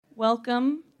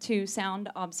Welcome to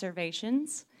Sound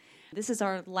Observations. This is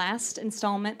our last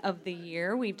installment of the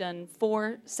year. We've done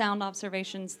 4 sound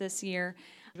observations this year.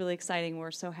 Really exciting.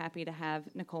 We're so happy to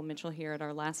have Nicole Mitchell here at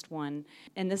our last one.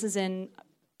 And this is in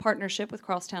partnership with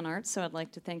Crosstown Arts, so I'd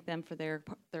like to thank them for their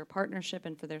partnership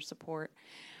and for their support.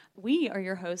 We are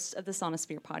your hosts of the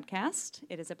Sonosphere podcast.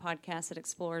 It is a podcast that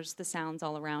explores the sounds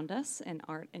all around us and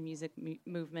art and music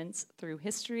movements through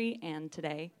history and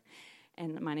today.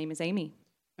 And my name is Amy.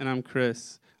 And I'm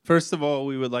Chris. First of all,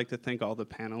 we would like to thank all the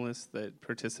panelists that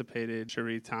participated: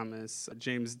 Cherie Thomas,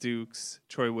 James Dukes,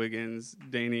 Troy Wiggins,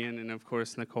 Danian, and of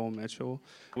course, Nicole Mitchell.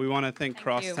 We want to thank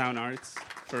Crosstown Arts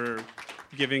for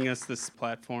giving us this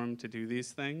platform to do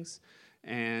these things,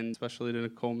 and especially to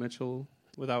Nicole Mitchell.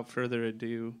 Without further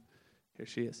ado, here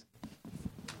she is.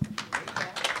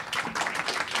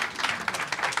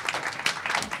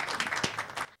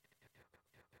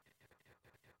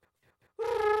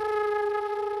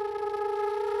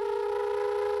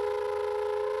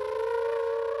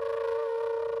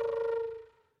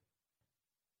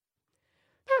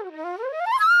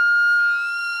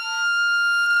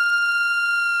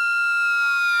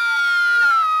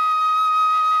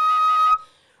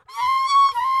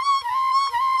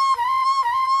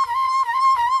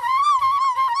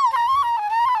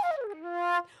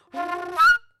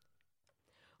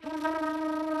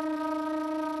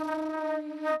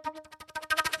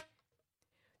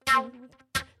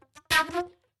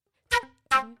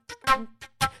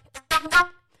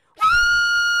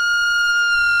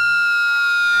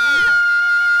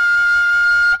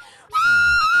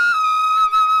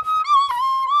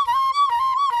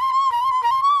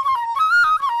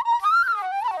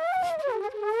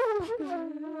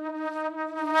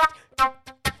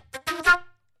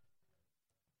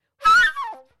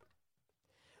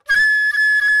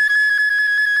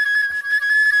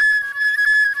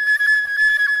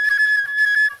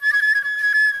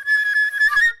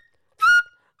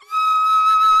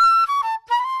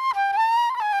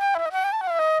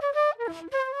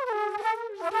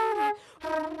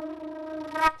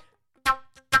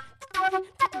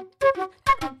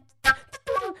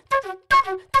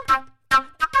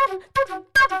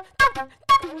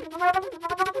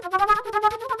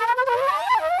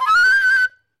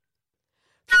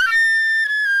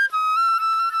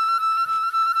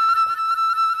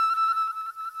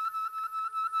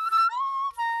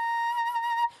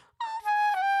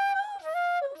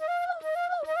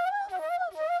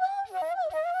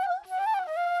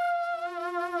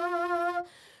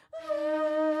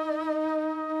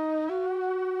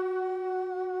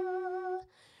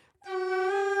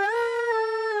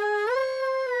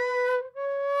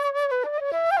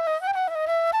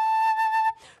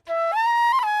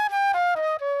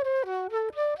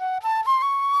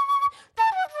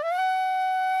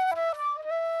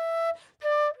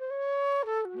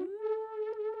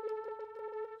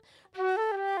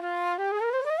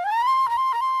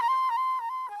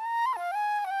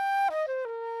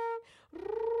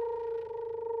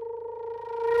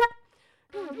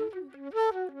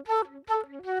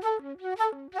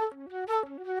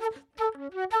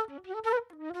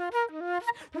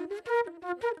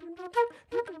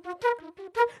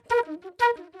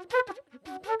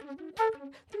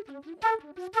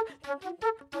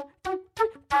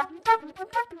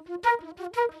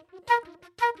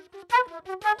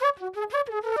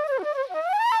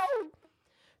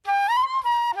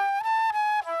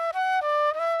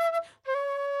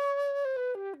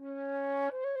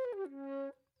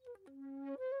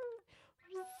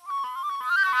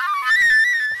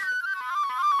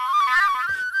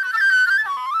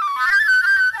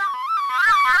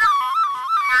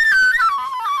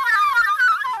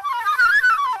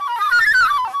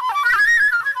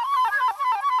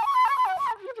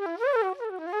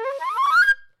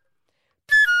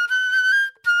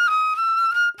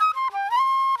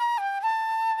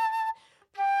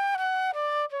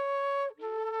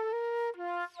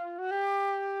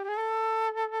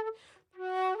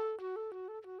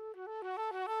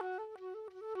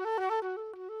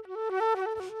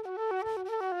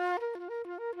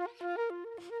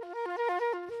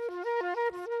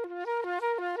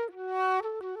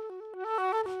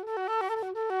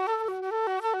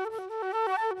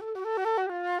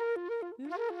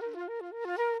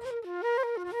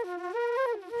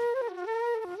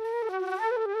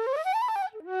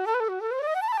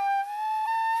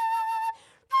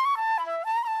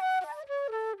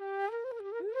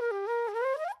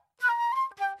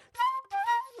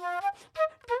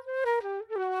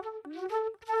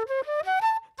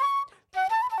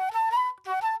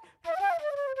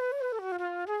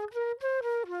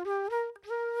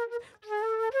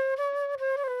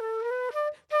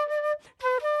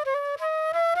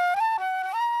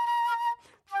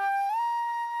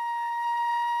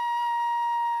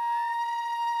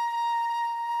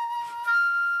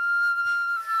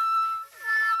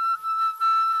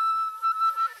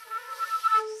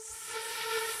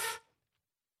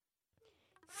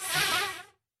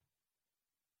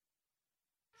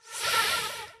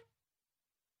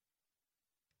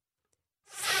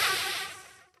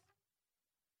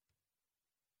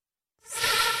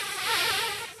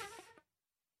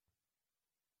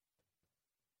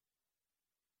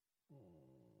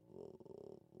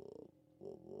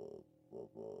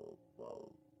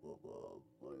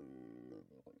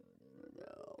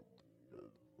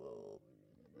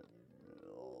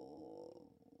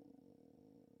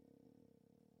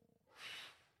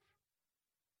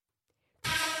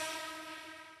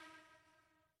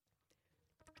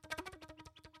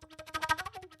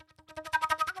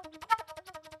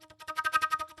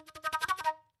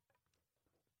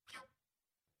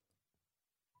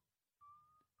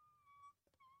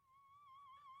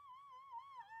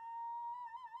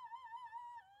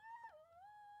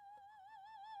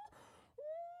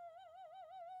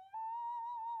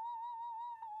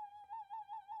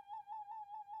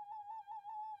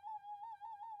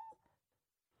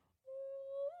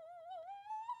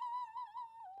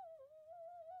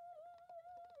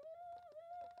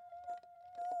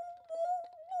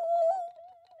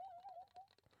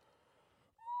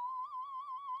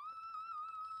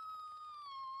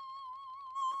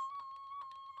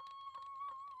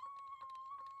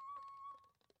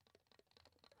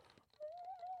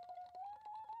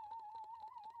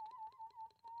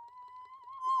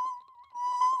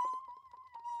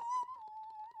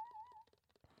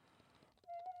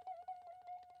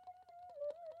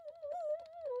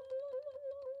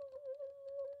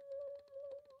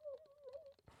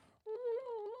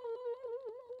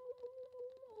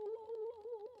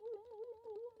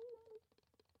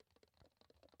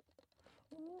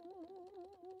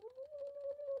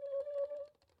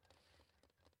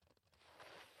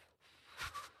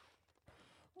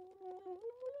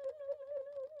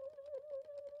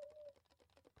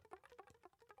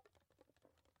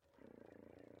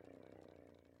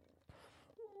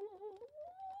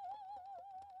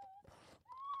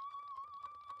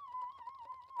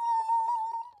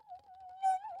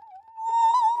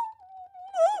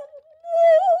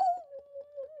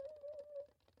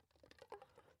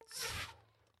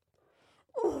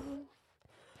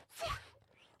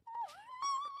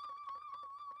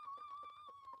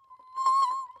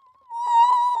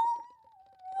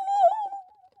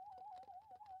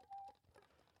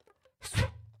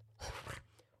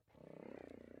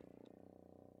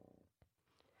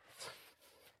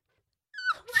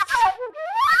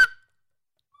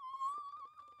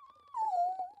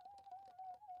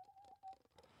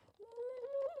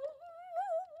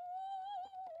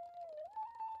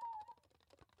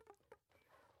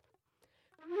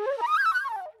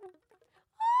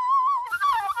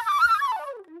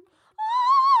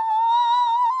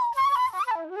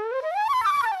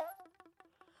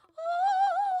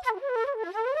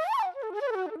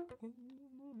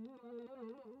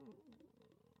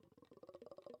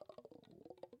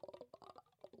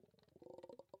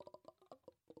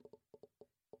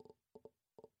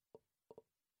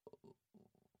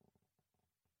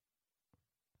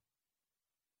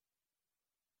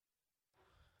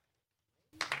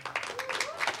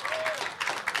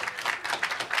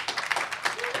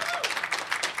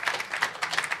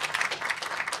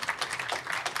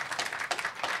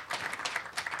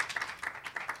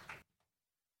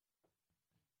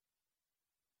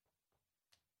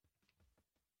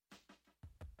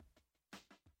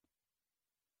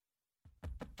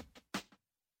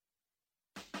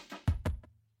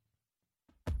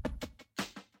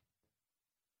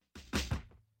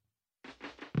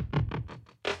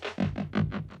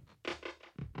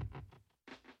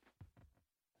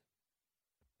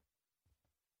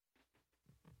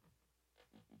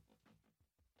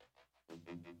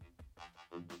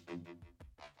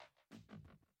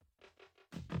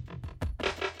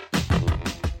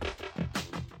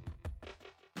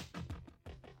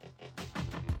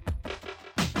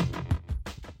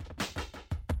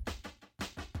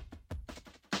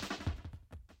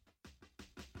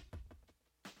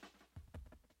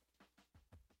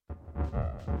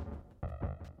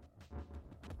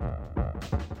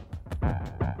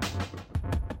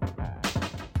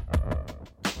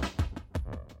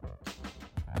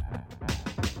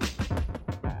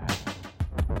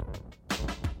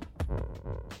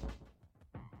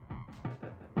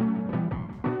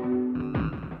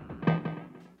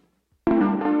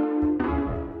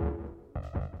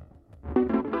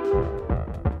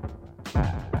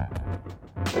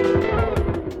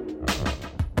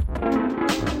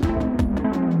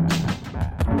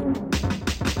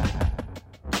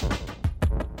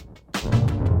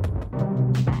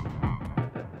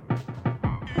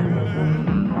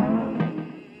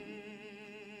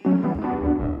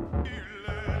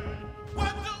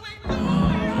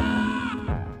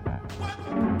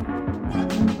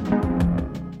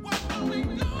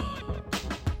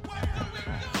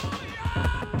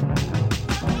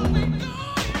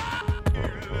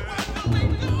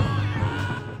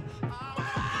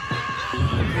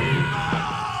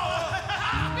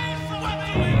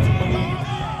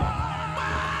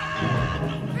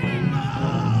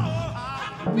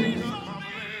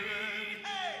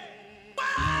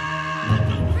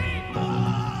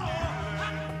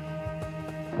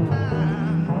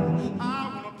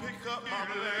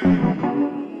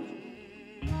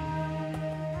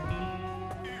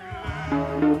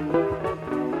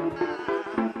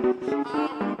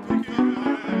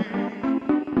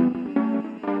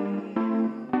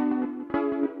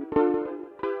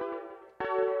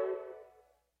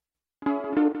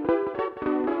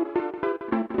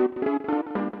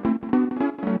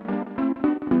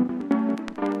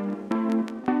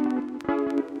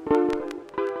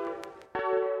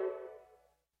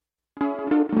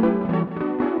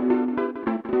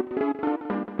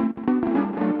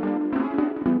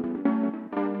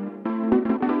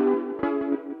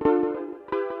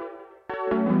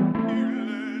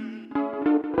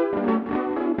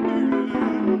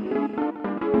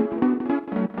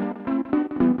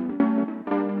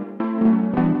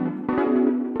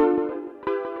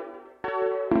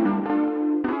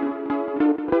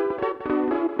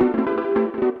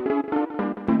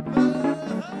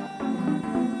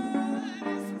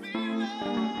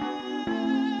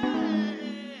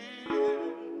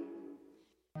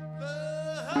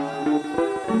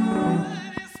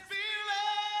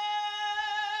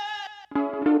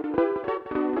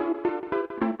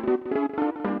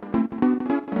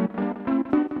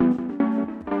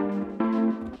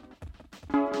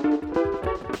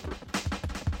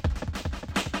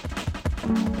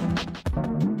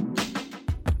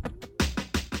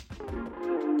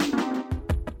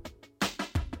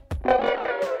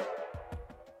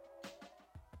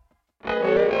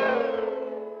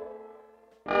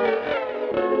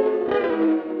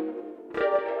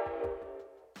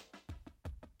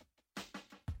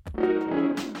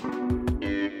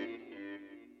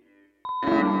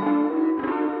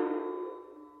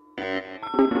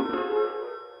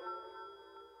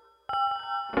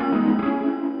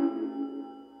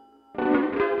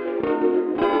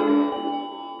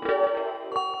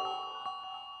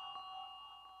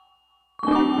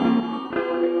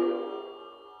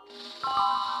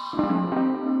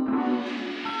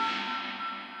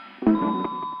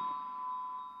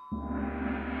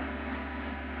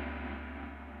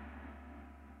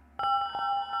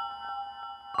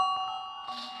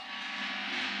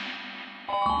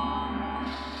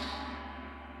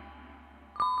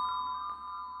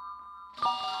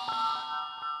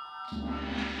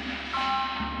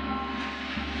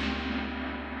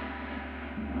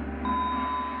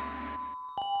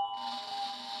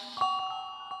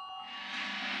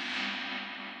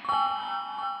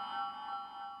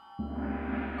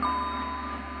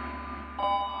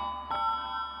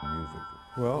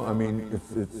 Well, I mean,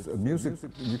 it's music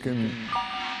you can.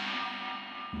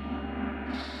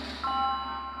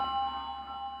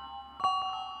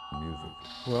 Music.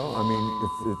 Well, I mean,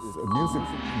 it's music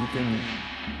you can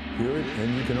hear it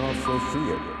and you can also see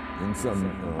it in some.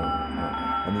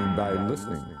 I mean, by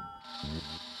listening.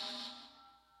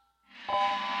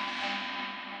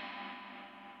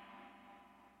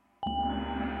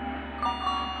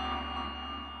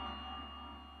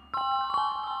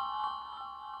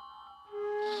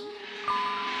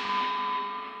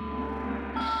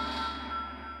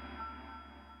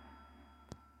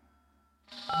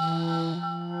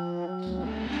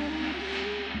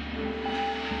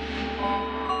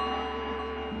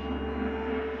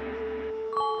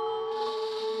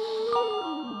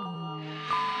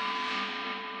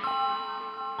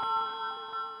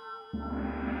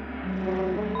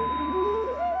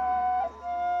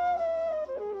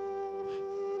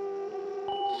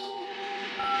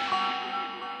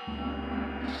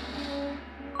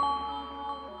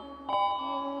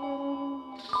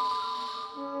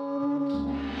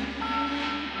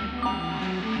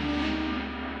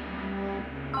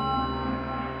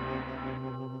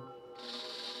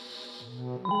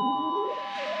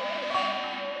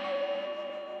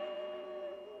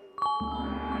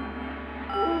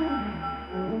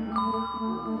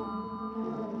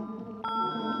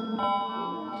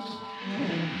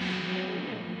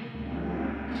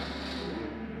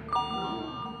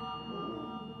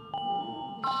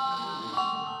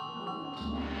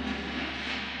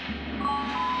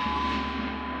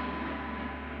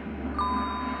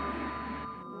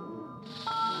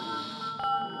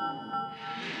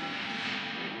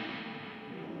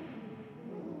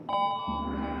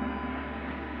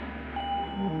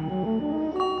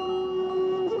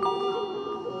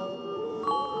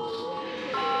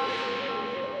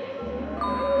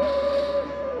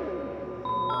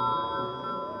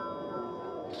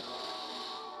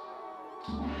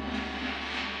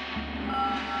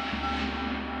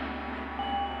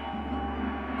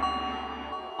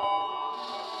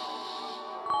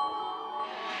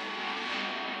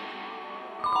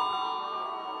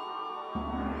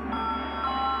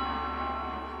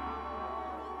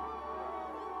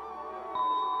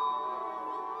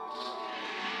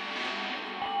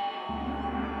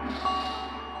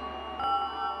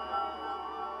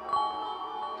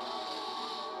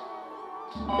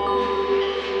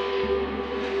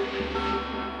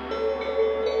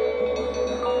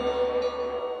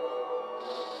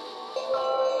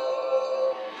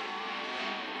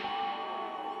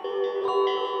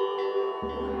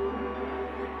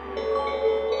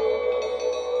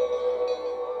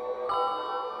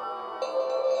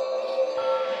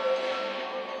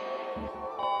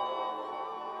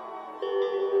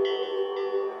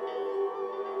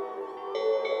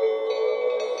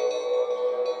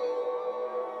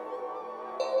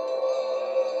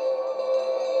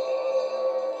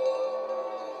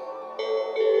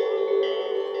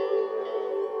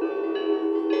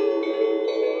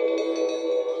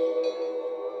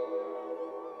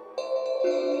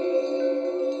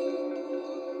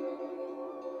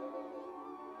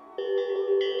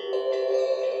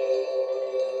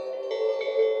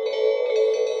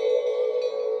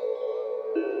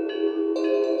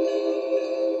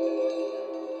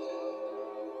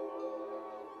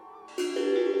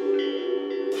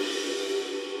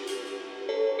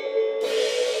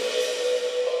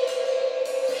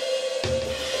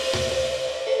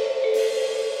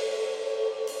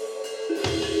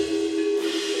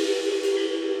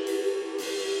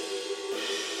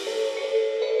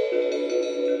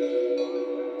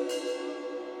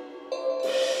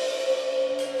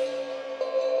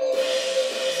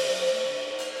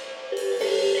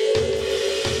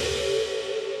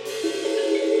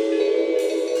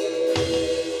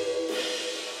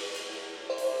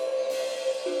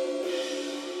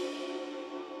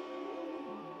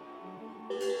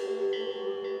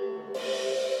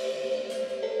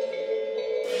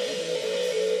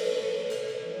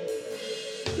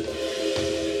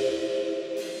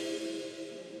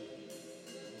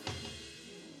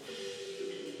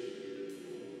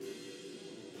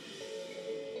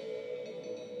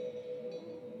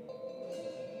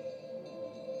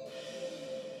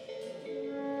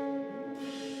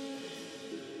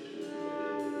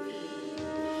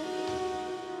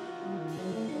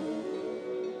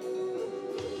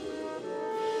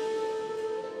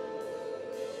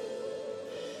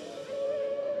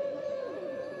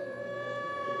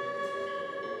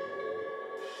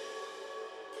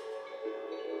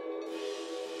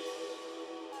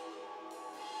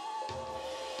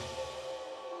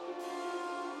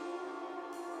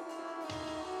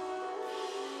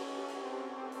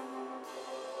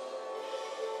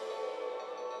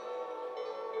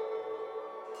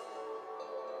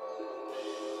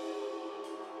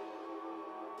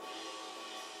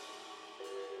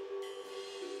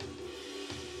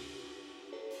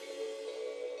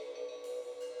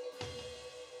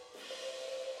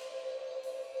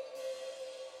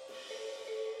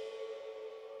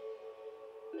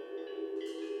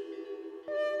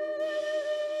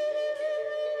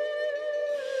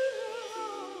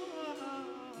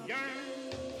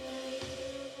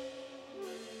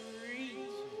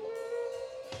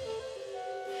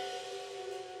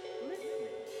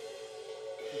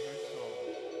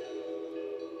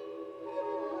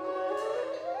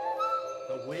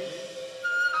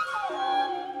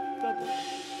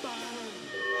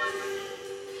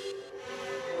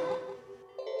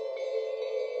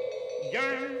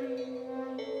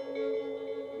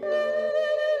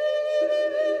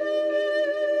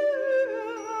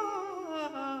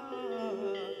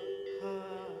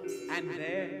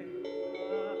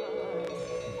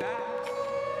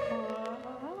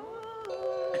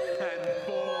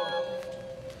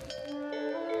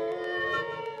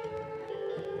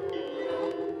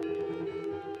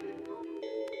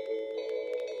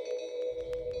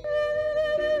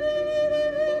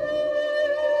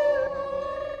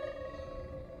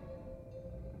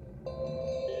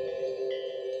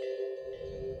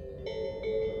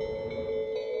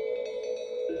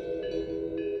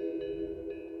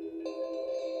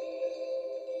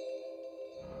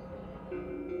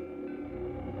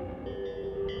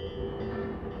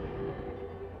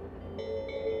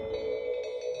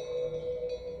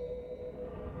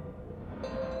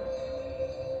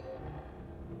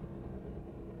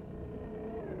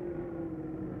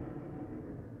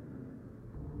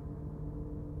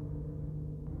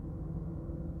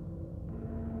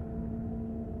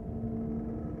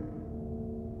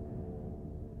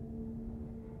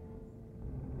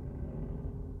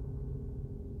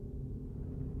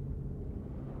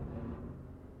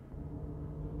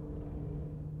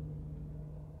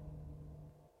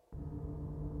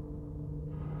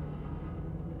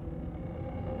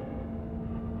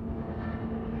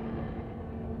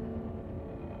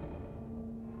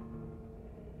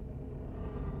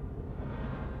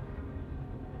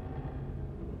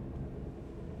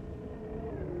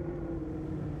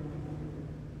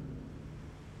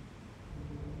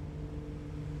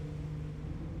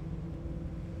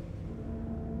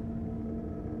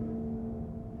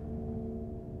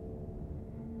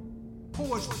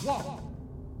 Forest Walk.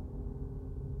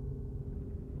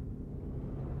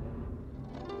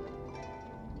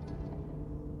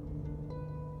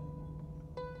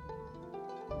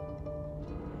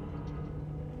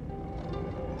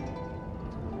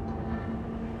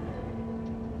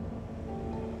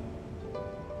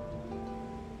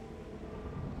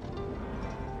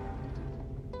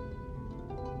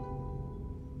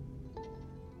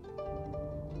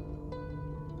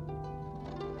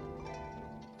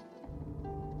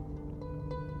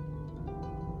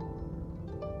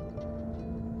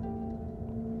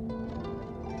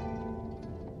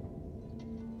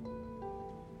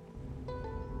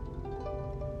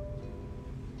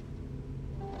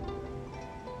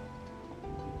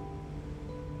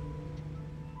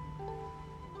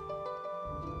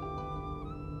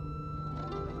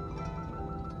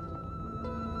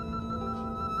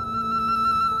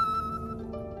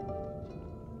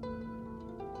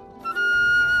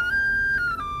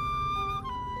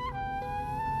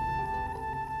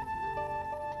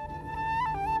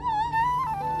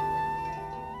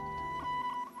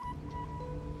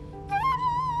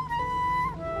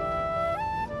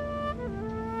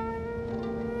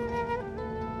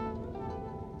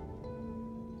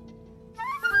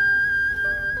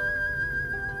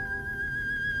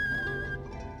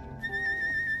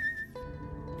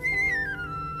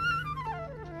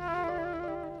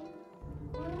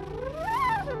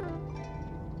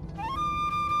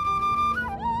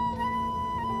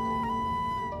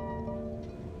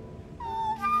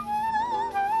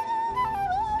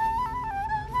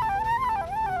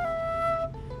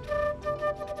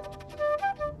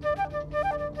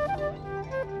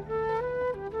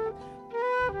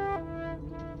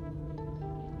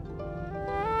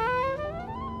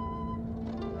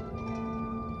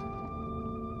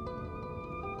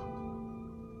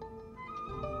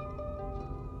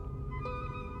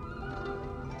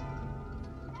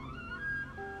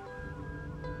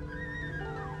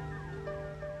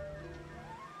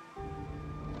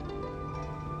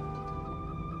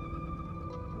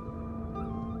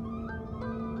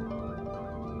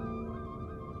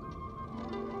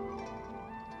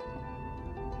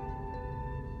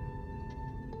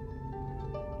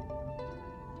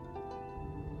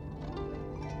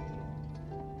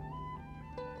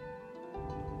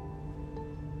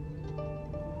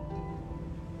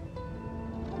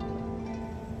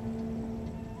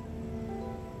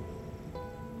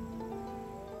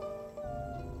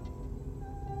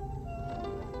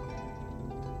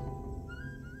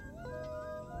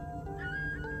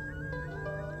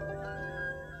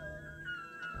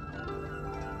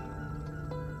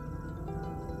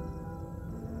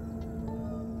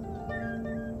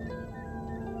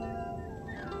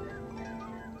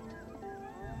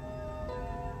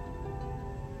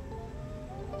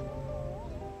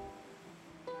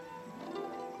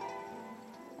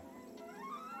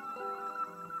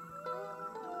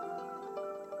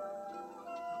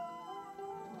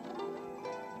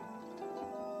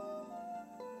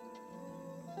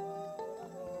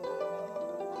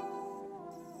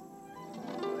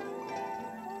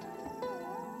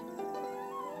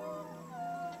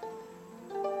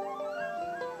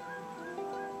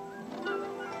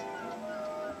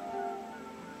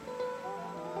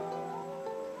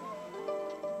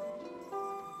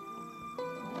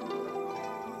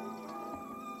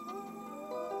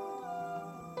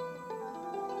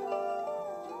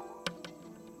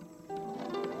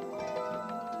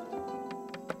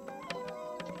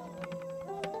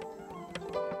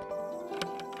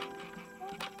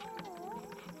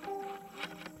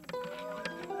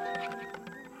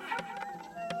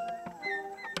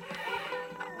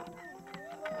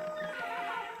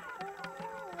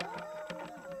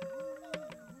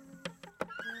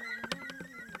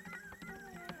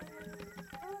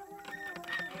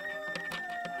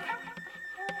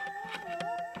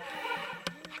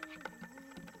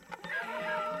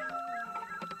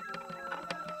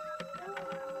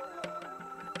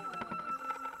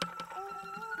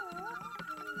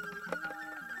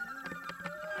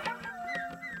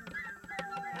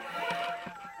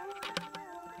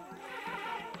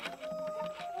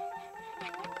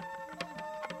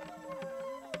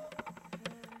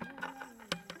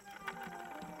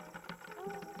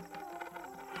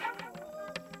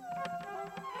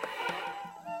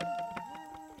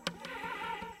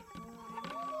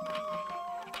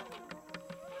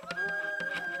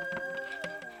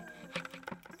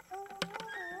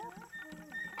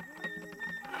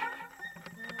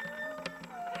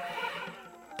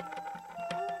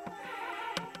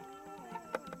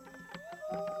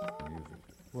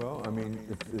 Well, I mean,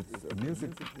 it's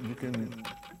music you can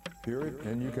hear it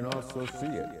and you can also see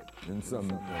it in some,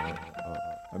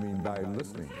 by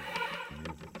listening to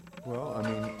music. Well,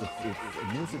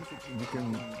 it's music, you can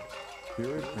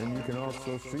hear it and you can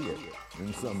also see it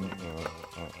in some,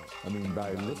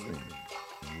 by listening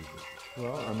to music.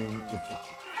 Well, it's...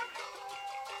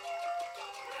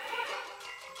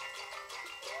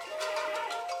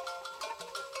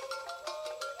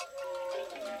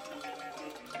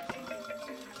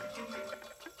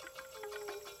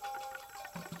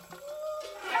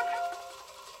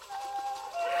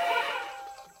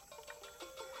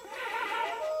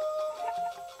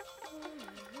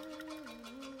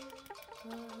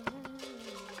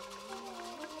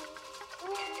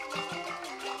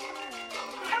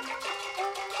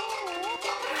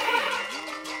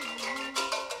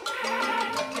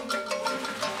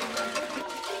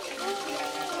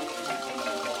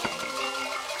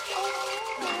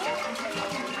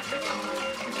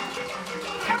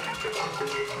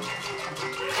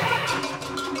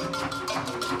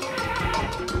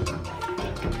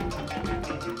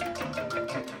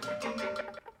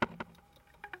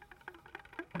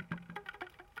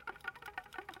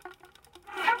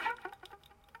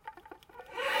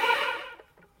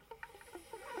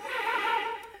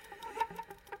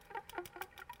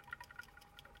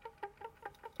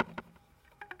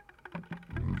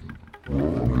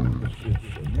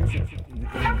 Music, you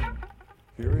can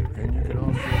hear it and you can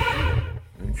also see it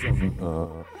in some,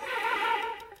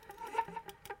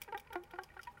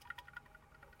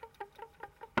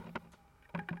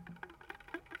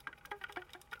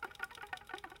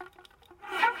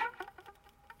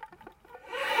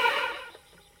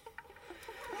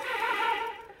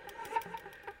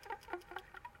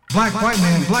 Black, white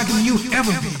man, blacker than you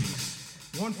ever be.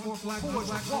 1/4 black, black,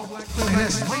 and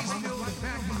that's space filled with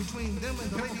vacuum between them and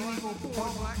the lady Negro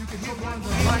poor. You can hear one of the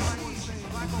black say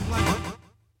black on black.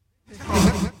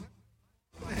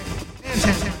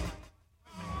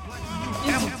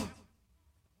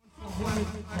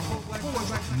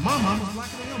 My mama's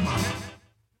blacker than your mama.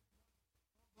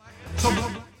 So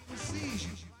black sees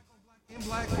you. In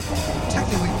black,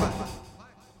 technically black.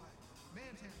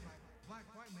 Man, black,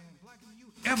 white man, blacker than you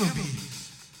ever be.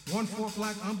 1/4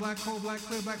 black, unblack, coal black,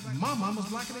 clear black. My mama's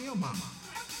blacker than your mama.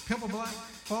 Pimple black,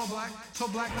 fall black, so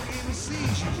black no even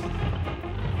sees you.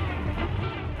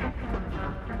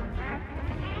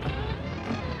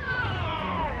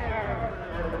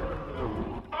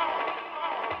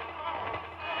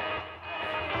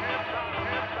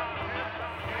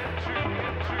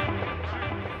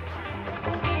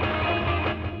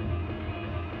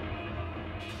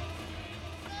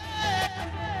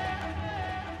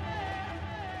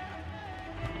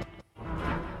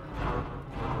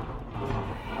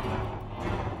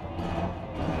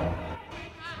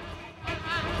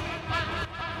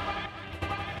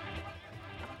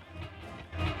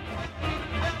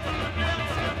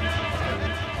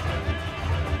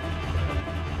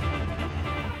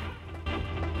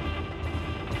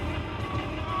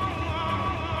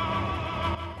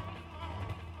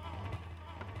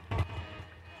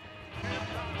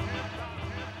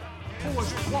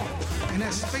 And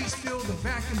that space filled the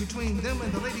vacuum between them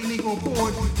and the lady Negro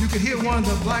board, you could hear one of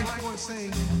the black boys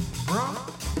say, bruh,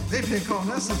 they've been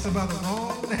calling us something about the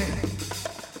wrong name.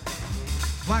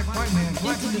 Black, white man,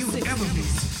 blacker than you ever be.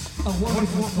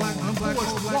 1/4 black, unblack,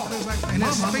 coal black, clear black, and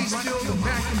that space filled the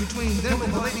vacuum between them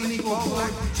and the lady Negro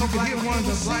board, so you could hear one of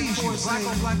the black boys say,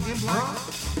 bruh,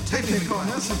 they've been calling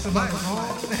us something about the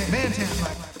wrong name. Man-tan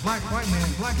black. Black, white man,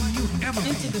 blacker than you ever be.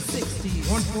 Into the 60s.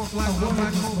 1/4 black,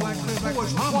 unblack, coal black, clear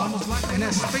black. My mama's black, and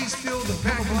that space filled the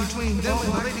vacuum between them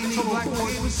and the lady Negro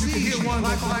board. You could hear one of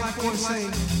the black boys say,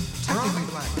 technically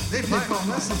black. They've been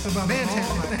calling us something about man-tan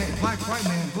black, white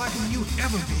man, blacker than you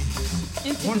ever be.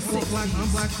 Into 1/4 black,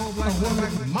 unblack, coal black, clear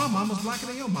black. My mama's blacker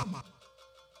than your mama.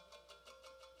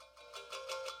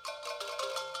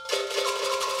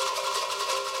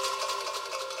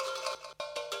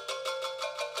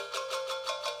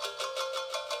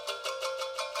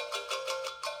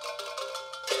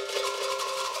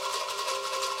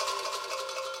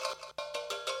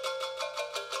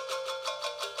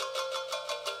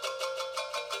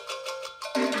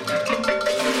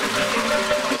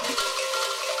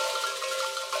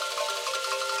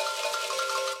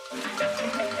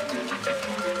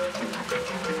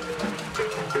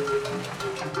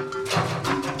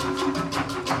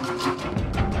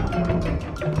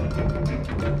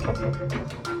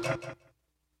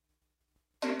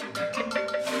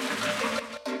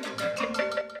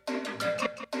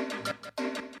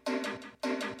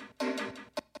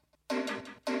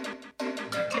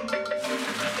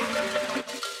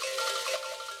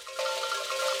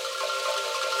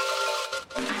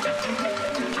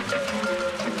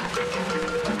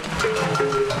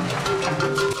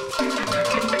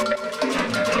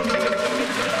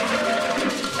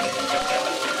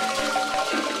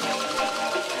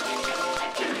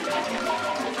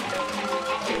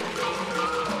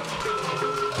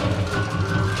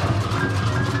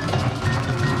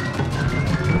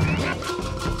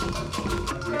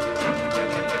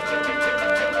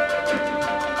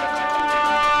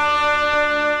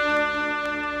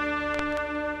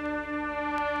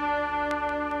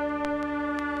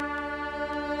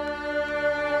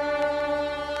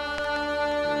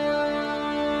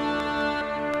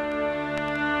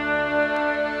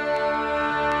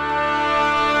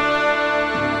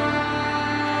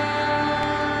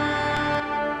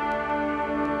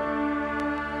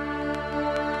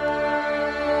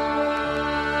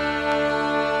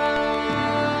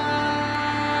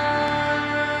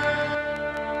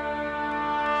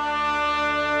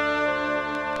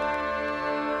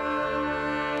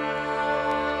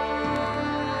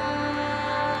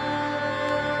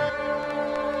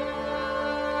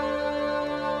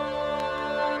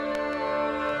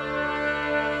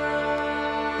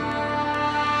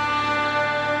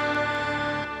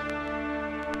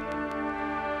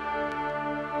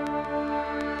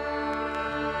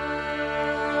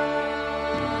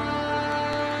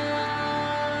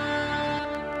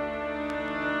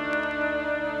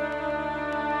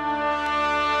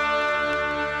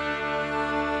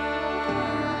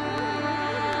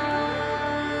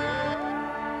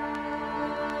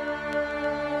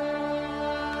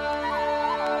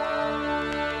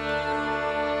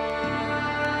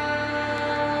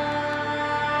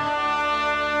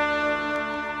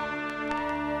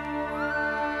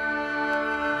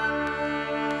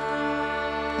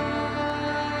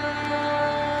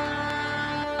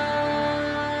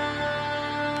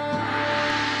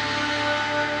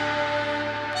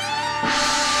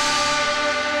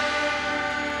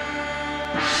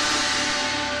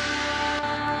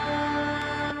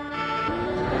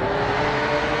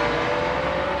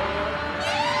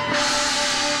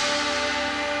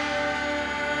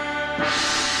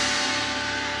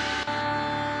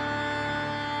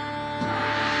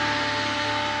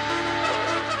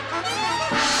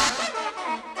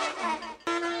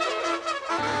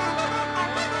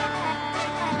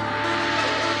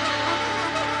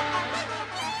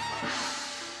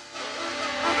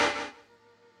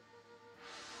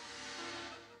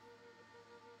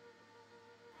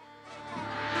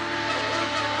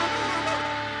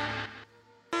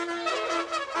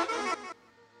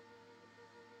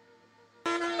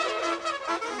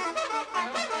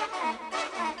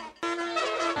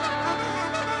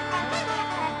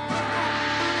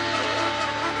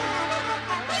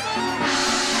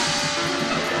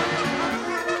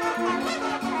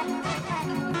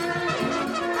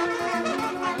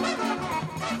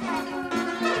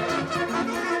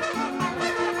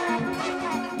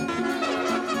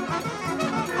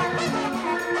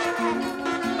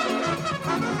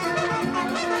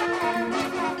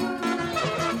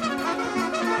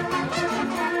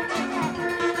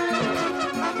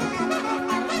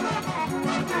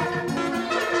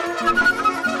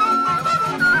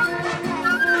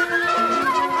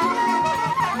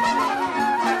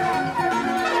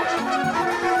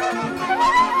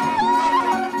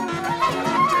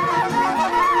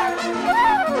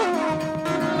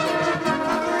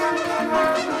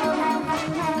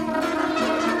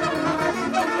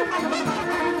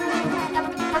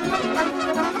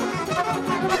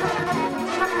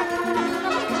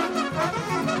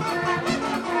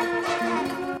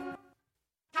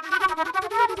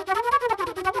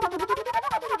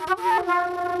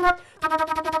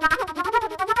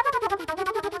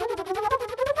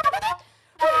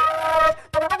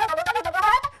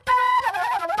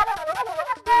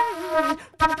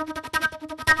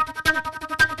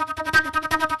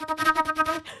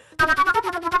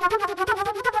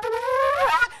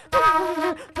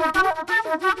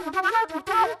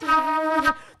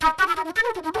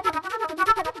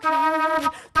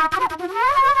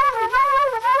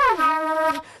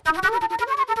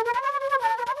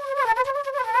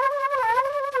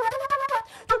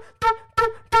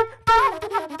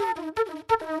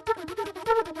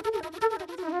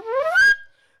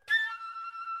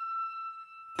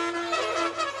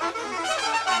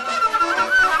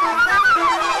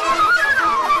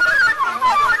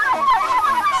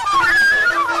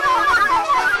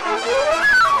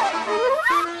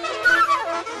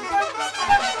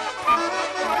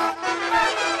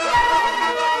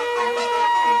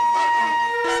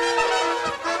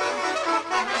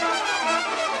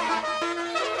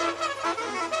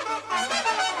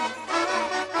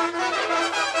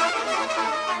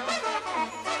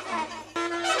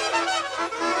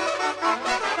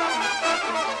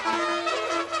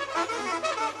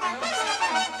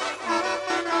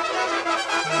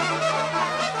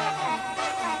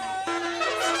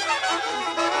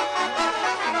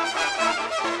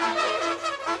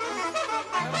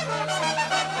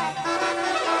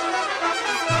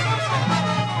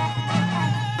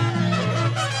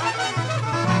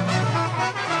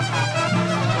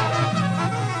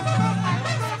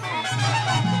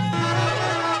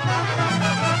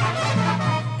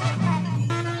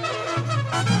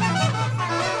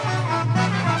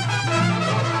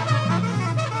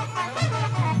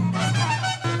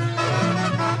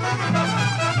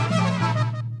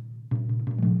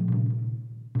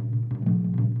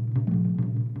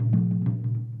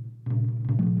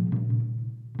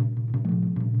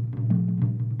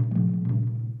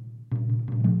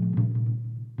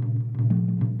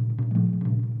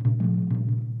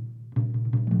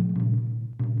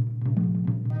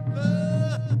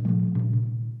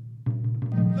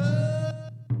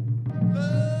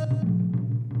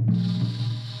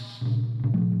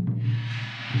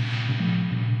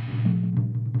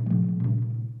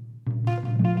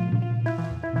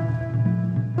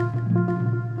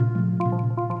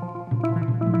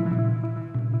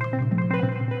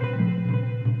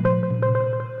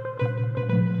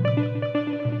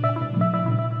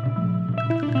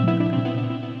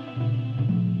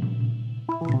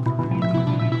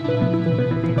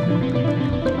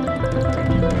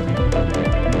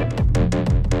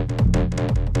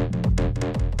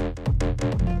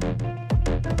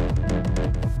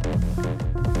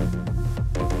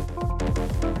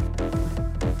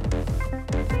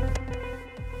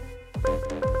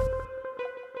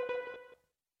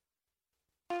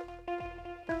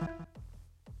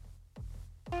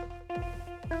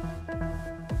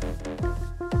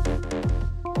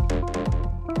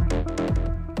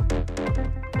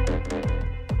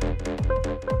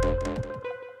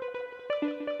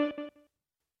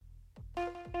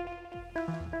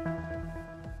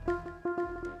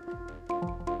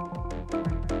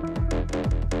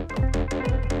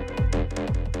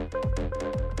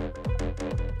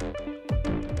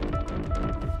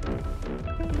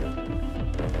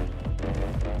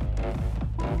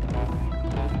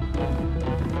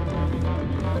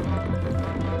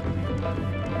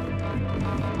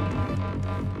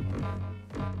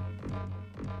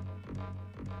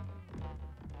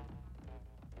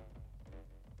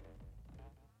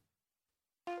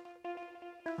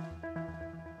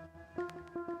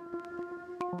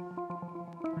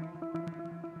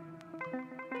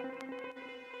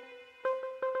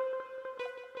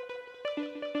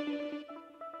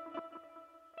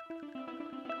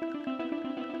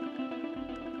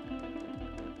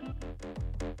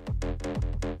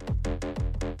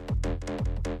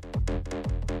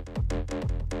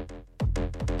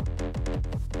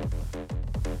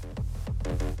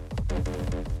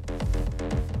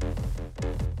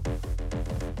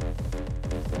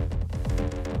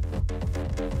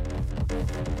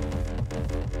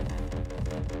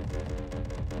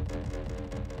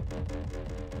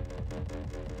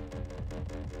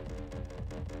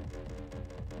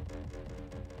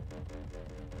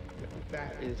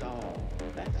 That is all.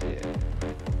 That's it.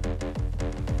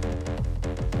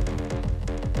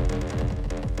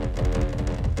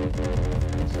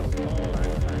 So all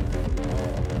I'm trying to do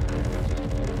all the time is just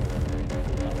open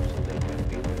people up so they can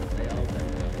feel themselves and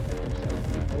let themselves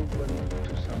be open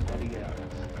to somebody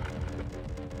else.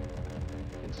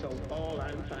 And so all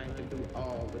I'm trying to do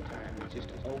all the time is just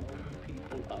open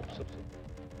people up.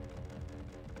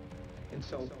 And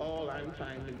so all I'm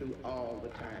trying to do all the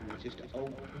time is just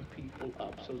open people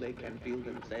up so they can feel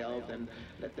themselves and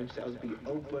let themselves be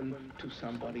open to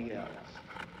somebody else.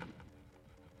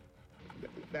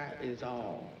 That is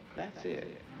all. That's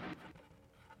it.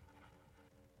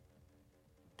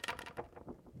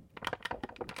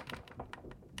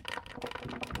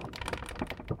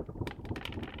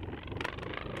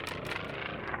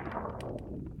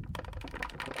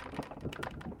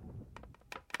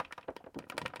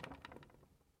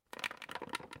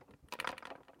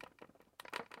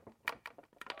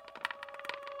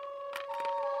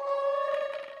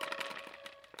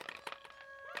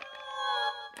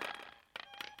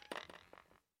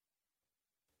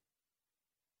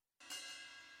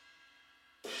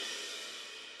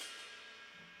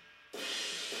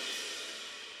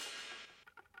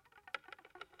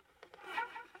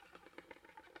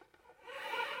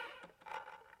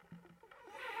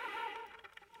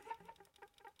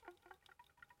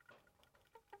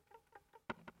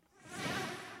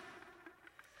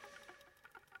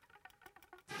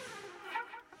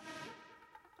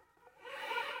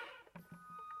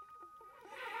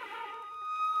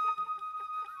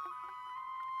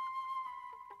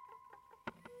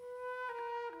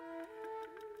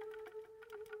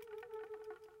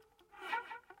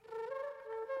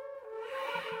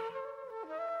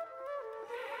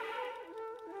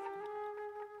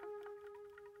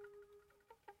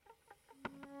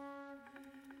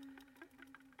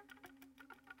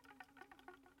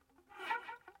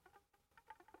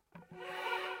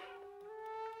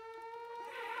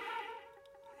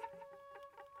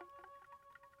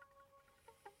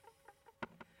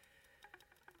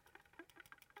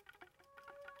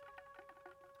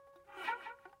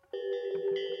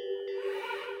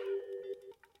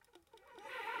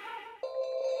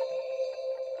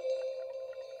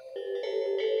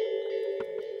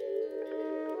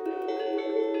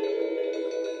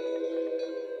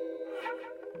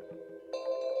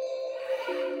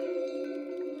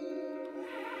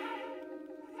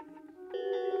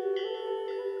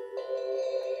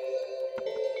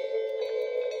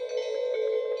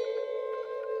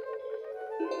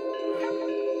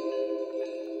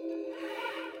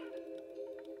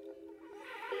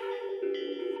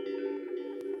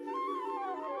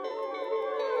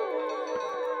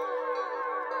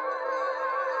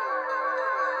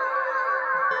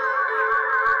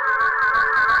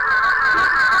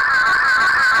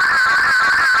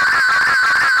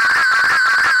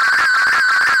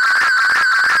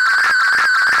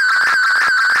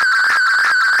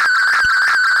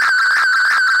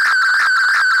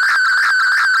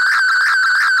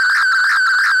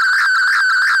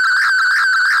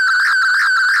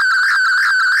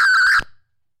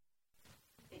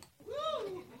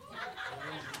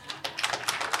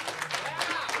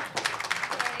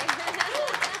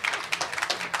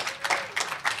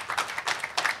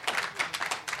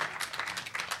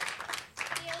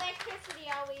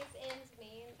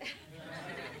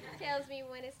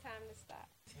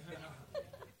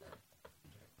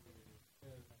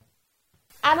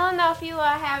 I don't know if you all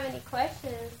have any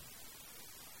questions.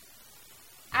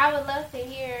 I would love to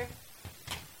hear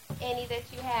any that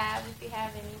you have, if you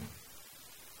have any.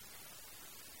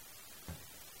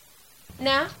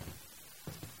 No?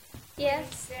 Yes?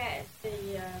 You said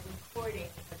the recording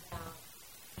about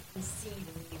you can see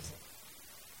the music.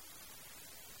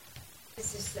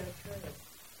 This is so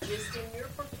true. Just in your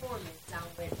performance, I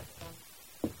went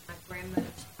from my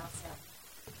grandmother's house out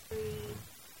to the tree,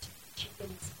 to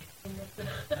chickens, and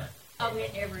I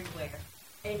went everywhere.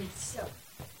 And it's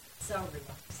so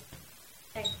relaxing.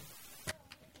 Thank you.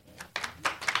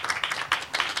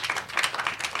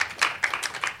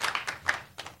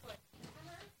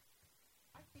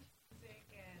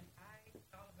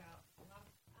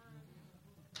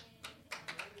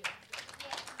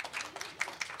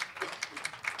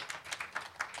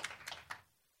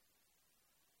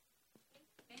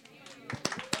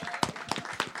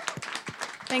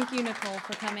 Thank you, Nicole,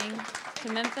 for coming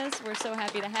to Memphis. We're so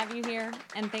happy to have you here.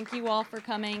 And thank you all for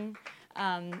coming.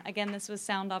 Again, this was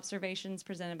Sound Observations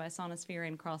presented by Sonosphere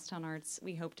and Crosstown Arts.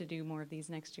 We hope to do more of these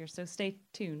next year, so stay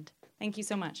tuned. Thank you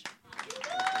so much.